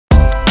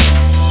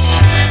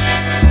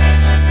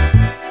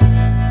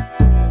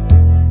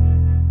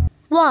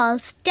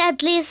world's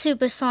deadliest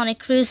supersonic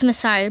cruise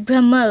missile,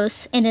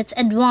 Brahmos, in its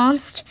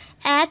advanced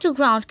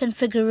air-to-ground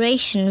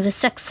configuration, was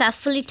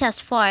successfully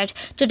test-fired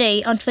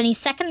today on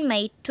 22nd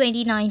May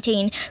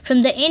 2019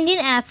 from the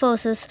Indian Air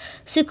Force's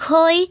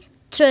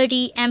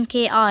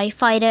Sukhoi-30MKI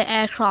fighter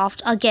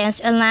aircraft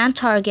against a land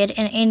target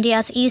in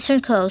India's eastern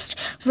coast,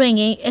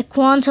 bringing a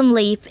quantum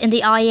leap in the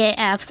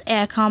IAF's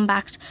air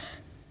combat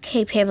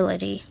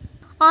capability.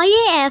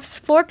 IAF's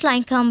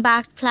frontline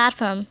combat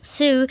platform,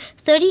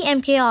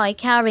 Sukhoi-30MKI,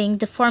 carrying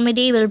the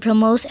formidable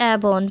Brahmos-A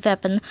airborne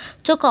weapon,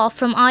 took off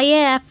from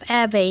IAF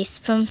airbase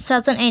from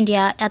southern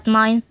India at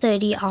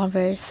 9:30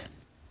 hours.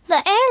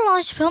 The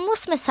air-launched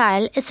Brahmos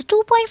missile is a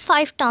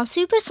 2.5-ton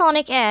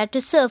supersonic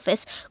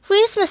air-to-surface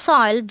cruise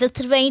missile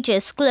with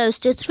ranges close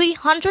to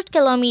 300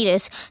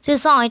 kilometers,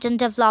 designed and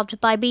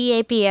developed by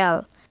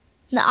BAPL.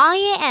 The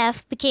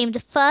IAF became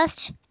the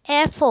first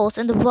air force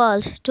in the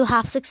world to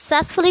have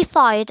successfully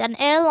fired an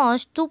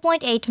air-launched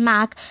 2.8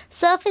 Mach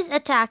surface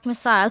attack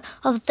missile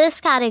of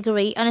this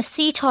category on a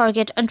sea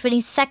target on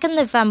 22nd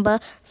November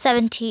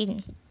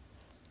 2017.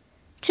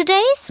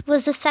 Today's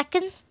was the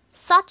second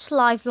such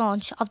live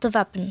launch of the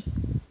weapon.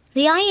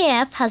 The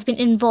IAF has been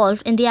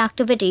involved in the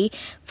activity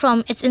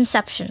from its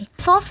inception.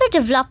 Software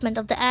development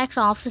of the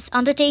aircraft was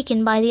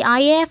undertaken by the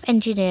IAF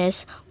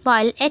engineers,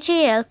 while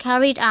HAL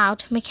carried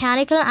out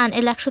mechanical and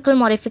electrical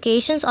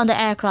modifications on the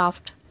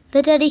aircraft.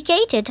 The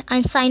dedicated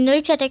and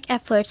synergetic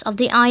efforts of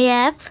the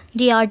IAF,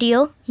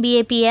 DRDO,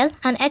 BAPL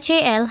and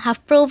HAL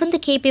have proven the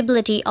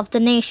capability of the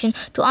nation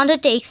to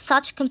undertake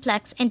such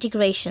complex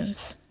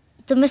integrations.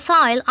 The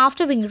missile,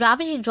 after being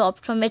gravity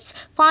dropped from its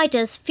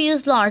fighter's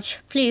fuselage,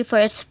 flew for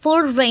its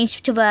full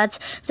range towards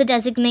the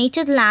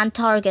designated land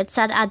target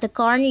set at the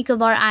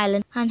Nicobar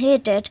Island and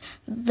hit it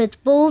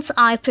with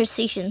bull's-eye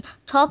precision,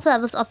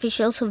 top-level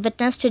officials who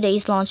witnessed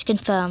today's launch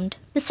confirmed.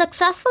 The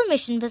successful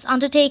mission was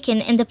undertaken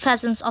in the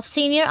presence of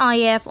senior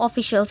IAF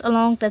officials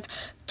along with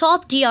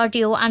top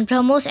DRDO and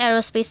Brahmos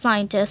aerospace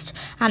scientists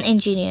and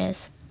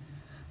engineers.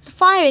 The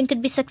firing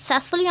could be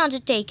successfully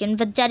undertaken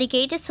with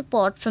dedicated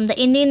support from the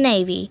Indian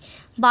Navy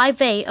by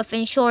way of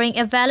ensuring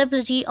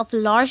availability of a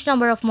large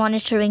number of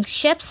monitoring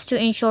ships to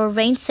ensure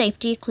range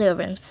safety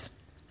clearance.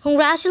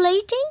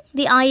 Congratulating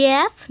the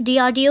IAF,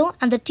 DRDO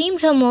and the Team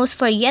Brahmos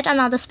for yet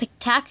another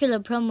spectacular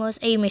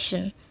Brahmos-A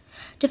mission,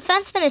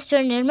 Defense Minister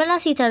Nirmala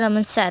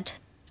Sitharaman said,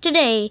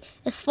 "Today,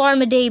 this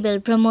formidable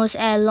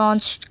Brahmos-A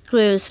launched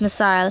cruise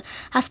missile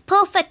has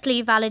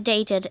perfectly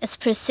validated its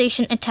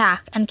precision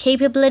attack and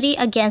capability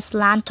against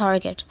land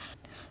target.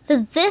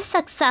 With this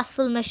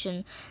successful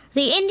mission,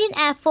 the Indian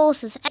Air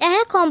Force's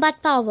air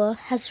combat power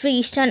has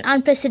reached an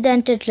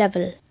unprecedented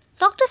level."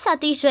 Dr.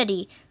 Satish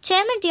Reddy,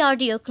 Chairman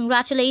DRDO,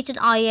 congratulated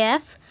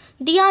IAF,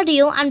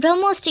 DRDO and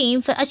Brahmos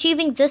team for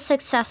achieving this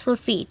successful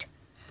feat.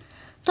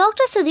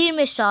 Dr. Sudhir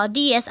Mishra,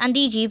 DS and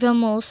DG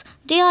Brahmos,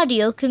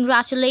 DRDO,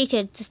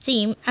 congratulated the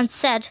team and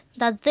said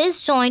that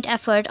this joint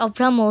effort of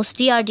Brahmos,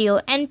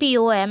 DRDO,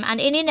 NPOM and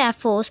Indian Air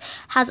Force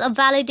has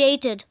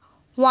validated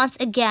once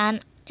again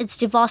its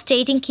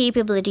devastating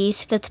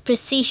capabilities with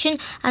precision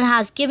and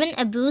has given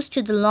a boost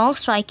to the long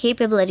strike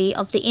capability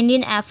of the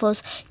Indian Air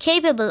Force,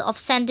 capable of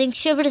sending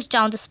shivers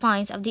down the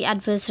spines of the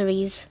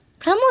adversaries.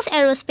 Brahmos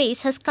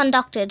Aerospace has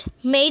conducted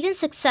maiden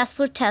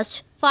successful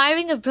test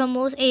firing of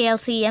Brahmos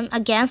ALCM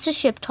against a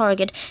ship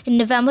target in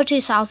November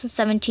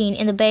 2017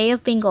 in the Bay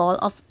of Bengal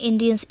of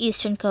India's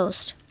eastern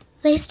coast.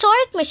 The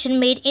historic mission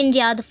made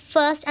India the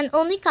first and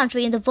only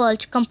country in the world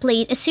to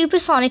complete a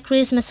supersonic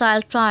cruise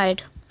missile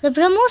triad. The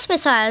Brahmos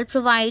missile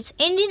provides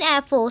Indian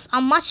Air Force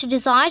a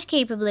much-desired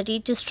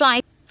capability to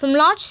strike from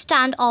large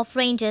stand-off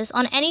ranges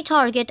on any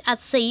target at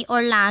sea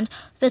or land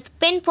with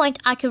pinpoint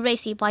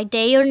accuracy by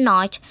day or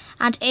night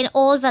and in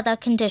all weather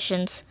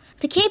conditions.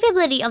 The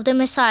capability of the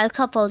missile,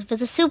 coupled with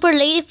the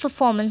superlative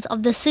performance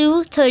of the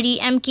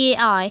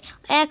Su-30MKI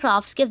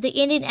aircraft, give the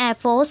Indian Air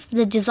Force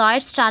the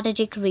desired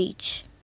strategic reach.